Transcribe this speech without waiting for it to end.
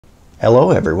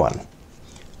Hello everyone.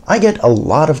 I get a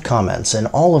lot of comments in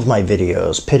all of my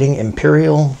videos pitting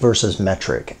imperial versus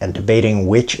metric and debating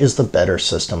which is the better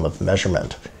system of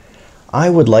measurement.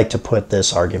 I would like to put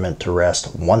this argument to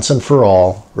rest once and for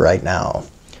all right now.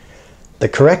 The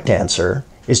correct answer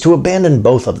is to abandon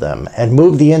both of them and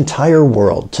move the entire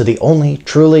world to the only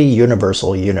truly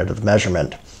universal unit of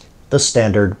measurement, the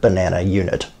standard banana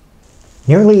unit.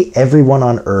 Nearly everyone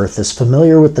on Earth is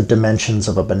familiar with the dimensions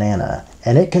of a banana,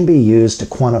 and it can be used to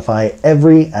quantify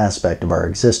every aspect of our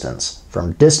existence,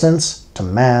 from distance to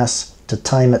mass to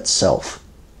time itself.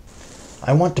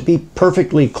 I want to be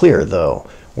perfectly clear though,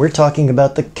 we're talking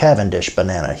about the Cavendish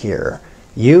banana here.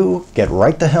 You get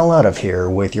right the hell out of here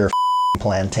with your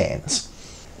plantains.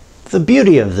 The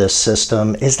beauty of this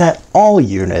system is that all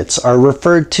units are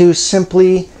referred to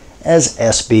simply as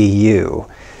SBU.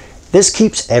 This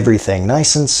keeps everything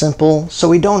nice and simple, so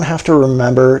we don't have to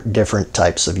remember different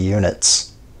types of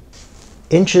units.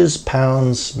 Inches,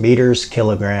 pounds, meters,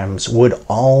 kilograms would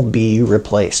all be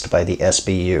replaced by the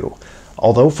SBU,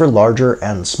 although for larger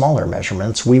and smaller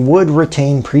measurements we would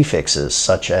retain prefixes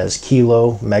such as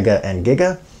kilo, mega, and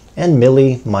giga, and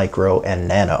milli, micro, and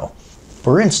nano.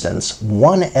 For instance,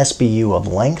 one SBU of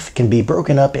length can be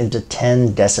broken up into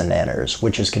 10 decinaners,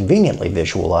 which is conveniently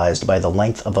visualized by the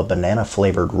length of a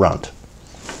banana-flavored runt.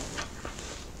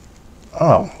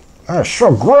 Oh, that's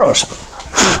so gross!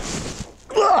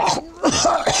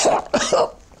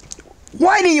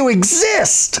 Why do you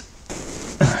exist?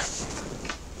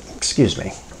 Excuse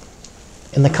me.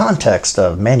 In the context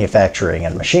of manufacturing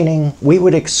and machining, we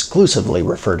would exclusively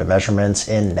refer to measurements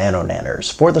in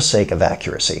nanonaners for the sake of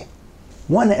accuracy.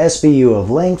 One SBU of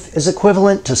length is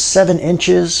equivalent to 7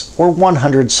 inches or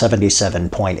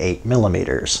 177.8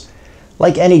 millimeters.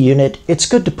 Like any unit, it's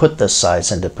good to put this size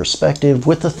into perspective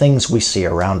with the things we see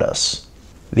around us.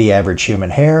 The average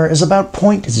human hair is about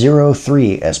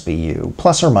 0.03 SBU,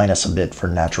 plus or minus a bit for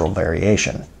natural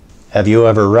variation. Have you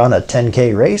ever run a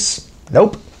 10K race?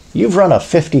 Nope. You've run a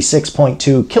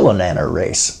 56.2 kilonaner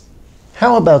race.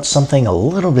 How about something a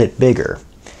little bit bigger?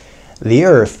 The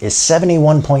Earth is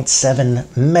 71.7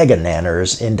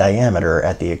 megananers in diameter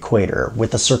at the equator,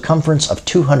 with a circumference of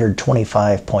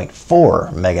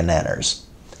 225.4 megananers.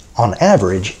 On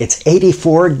average, it's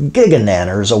 84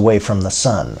 gigananers away from the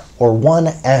Sun, or 1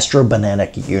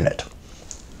 astrobananic unit.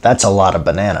 That's a lot of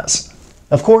bananas.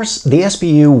 Of course, the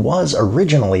SBU was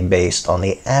originally based on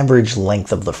the average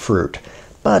length of the fruit,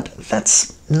 but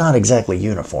that's not exactly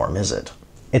uniform, is it?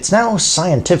 It's now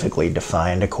scientifically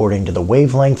defined according to the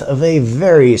wavelength of a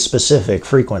very specific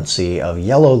frequency of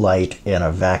yellow light in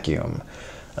a vacuum.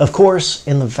 Of course,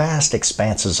 in the vast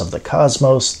expanses of the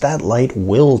cosmos, that light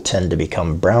will tend to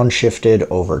become brown-shifted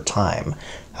over time.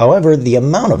 However, the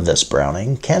amount of this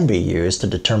browning can be used to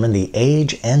determine the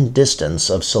age and distance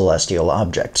of celestial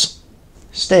objects.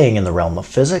 Staying in the realm of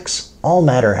physics, all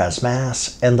matter has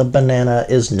mass, and the banana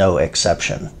is no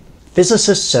exception.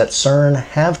 Physicists at CERN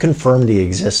have confirmed the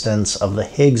existence of the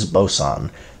Higgs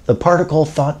boson, the particle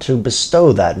thought to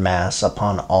bestow that mass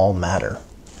upon all matter.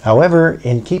 However,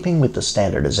 in keeping with the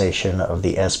standardization of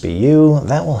the SBU,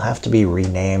 that will have to be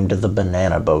renamed the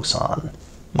banana boson.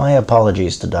 My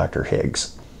apologies to Dr.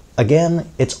 Higgs. Again,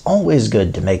 it's always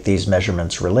good to make these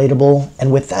measurements relatable,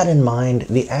 and with that in mind,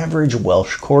 the average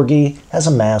Welsh corgi has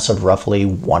a mass of roughly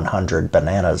 100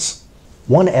 bananas.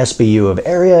 One SBU of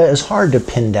area is hard to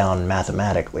pin down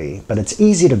mathematically, but it's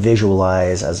easy to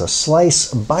visualize as a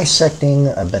slice bisecting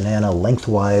a banana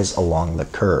lengthwise along the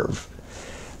curve.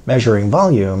 Measuring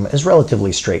volume is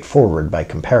relatively straightforward by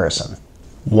comparison.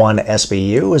 One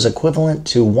SBU is equivalent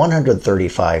to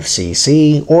 135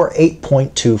 cc or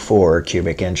 8.24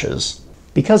 cubic inches.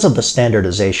 Because of the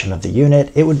standardization of the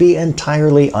unit, it would be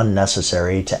entirely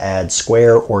unnecessary to add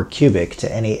square or cubic to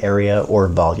any area or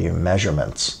volume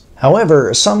measurements.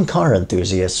 However, some car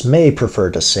enthusiasts may prefer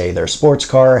to say their sports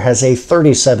car has a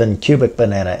 37 cubic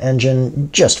banana engine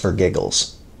just for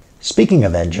giggles. Speaking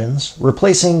of engines,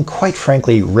 replacing quite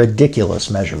frankly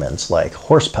ridiculous measurements like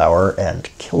horsepower and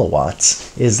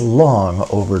kilowatts is long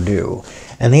overdue,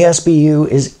 and the SBU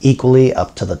is equally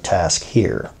up to the task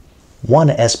here. One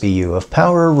SBU of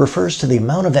power refers to the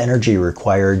amount of energy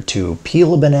required to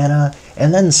peel a banana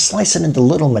and then slice it into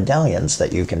little medallions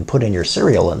that you can put in your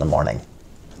cereal in the morning.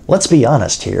 Let's be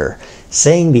honest here,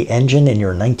 saying the engine in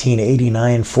your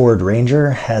 1989 Ford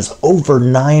Ranger has over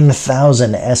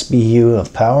 9,000 SBU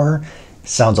of power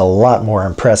sounds a lot more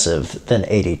impressive than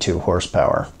 82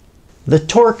 horsepower. The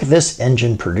torque this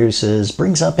engine produces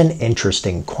brings up an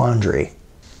interesting quandary.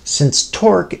 Since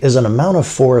torque is an amount of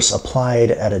force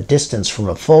applied at a distance from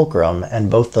a fulcrum, and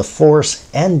both the force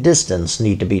and distance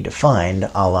need to be defined,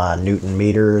 a la Newton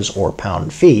meters or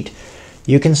pound-feet,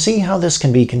 you can see how this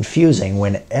can be confusing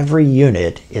when every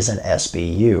unit is an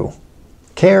SBU.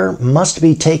 Care must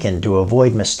be taken to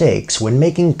avoid mistakes when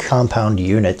making compound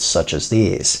units such as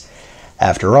these.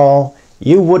 After all,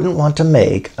 you wouldn't want to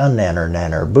make a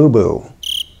nanner boo-boo.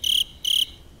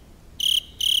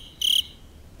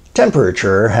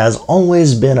 Temperature has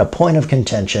always been a point of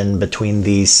contention between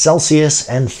the Celsius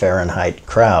and Fahrenheit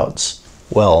crowds.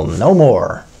 Well, no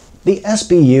more. The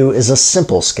SBU is a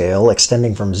simple scale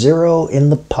extending from 0 in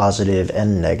the positive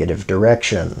and negative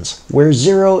directions, where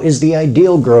 0 is the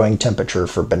ideal growing temperature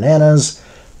for bananas,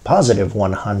 positive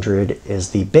 100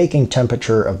 is the baking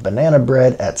temperature of banana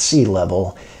bread at sea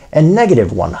level, and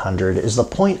negative 100 is the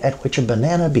point at which a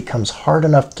banana becomes hard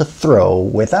enough to throw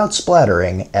without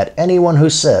splattering at anyone who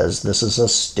says this is a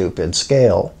stupid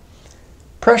scale.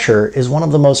 Pressure is one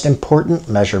of the most important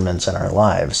measurements in our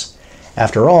lives.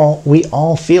 After all, we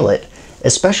all feel it,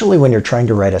 especially when you're trying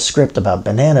to write a script about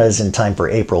bananas in time for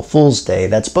April Fool's Day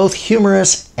that's both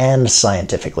humorous and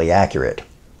scientifically accurate.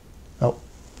 Oh,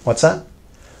 what's that?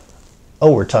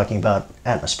 Oh, we're talking about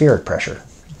atmospheric pressure.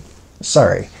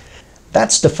 Sorry.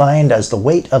 That's defined as the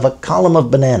weight of a column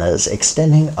of bananas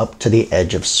extending up to the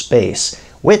edge of space,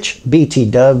 which BT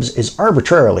dubs is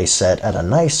arbitrarily set at a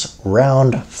nice,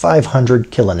 round 500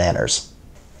 kilonanners.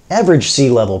 Average sea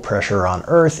level pressure on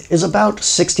Earth is about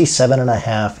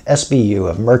 67.5 SBU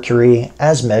of mercury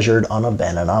as measured on a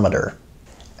bananometer.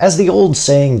 As the old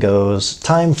saying goes,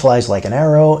 time flies like an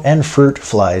arrow and fruit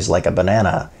flies like a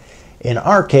banana. In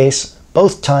our case,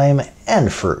 both time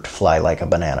and fruit fly like a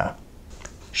banana.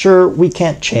 Sure, we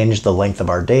can't change the length of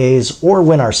our days or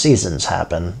when our seasons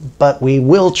happen, but we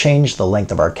will change the length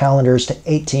of our calendars to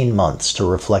 18 months to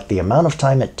reflect the amount of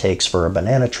time it takes for a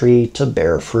banana tree to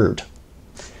bear fruit.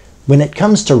 When it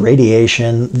comes to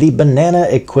radiation, the banana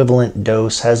equivalent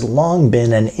dose has long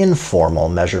been an informal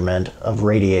measurement of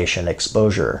radiation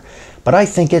exposure, but I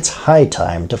think it's high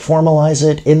time to formalize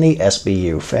it in the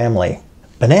SBU family.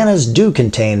 Bananas do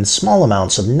contain small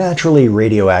amounts of naturally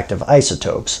radioactive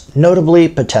isotopes, notably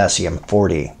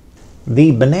potassium-40. The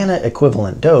banana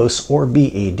equivalent dose, or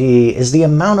BED, is the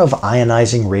amount of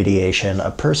ionizing radiation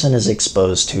a person is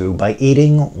exposed to by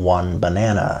eating one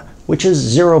banana, which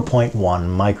is 0.1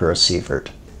 microsievert.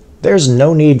 There's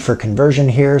no need for conversion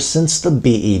here since the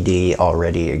BED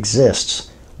already exists.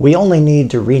 We only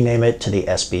need to rename it to the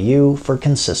SBU for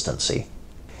consistency.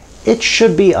 It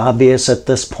should be obvious at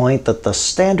this point that the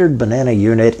standard banana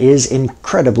unit is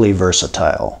incredibly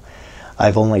versatile.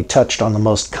 I've only touched on the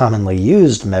most commonly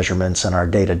used measurements in our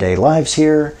day-to-day lives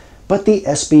here, but the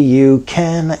SBU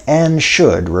can and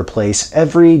should replace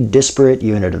every disparate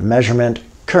unit of measurement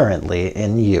currently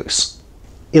in use.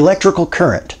 Electrical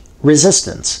current,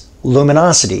 resistance,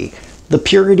 luminosity, the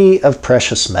purity of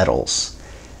precious metals.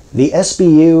 The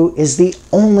SBU is the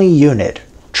only unit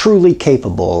truly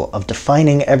capable of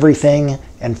defining everything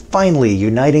and finally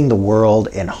uniting the world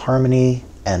in harmony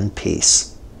and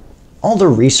peace. All the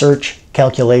research,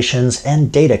 calculations,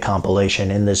 and data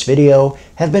compilation in this video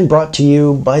have been brought to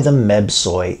you by the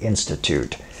MEBSOI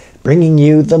Institute, bringing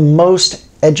you the most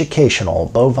educational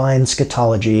bovine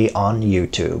scatology on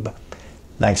YouTube.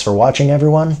 Thanks for watching,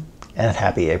 everyone, and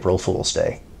happy April Fool's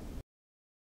Day.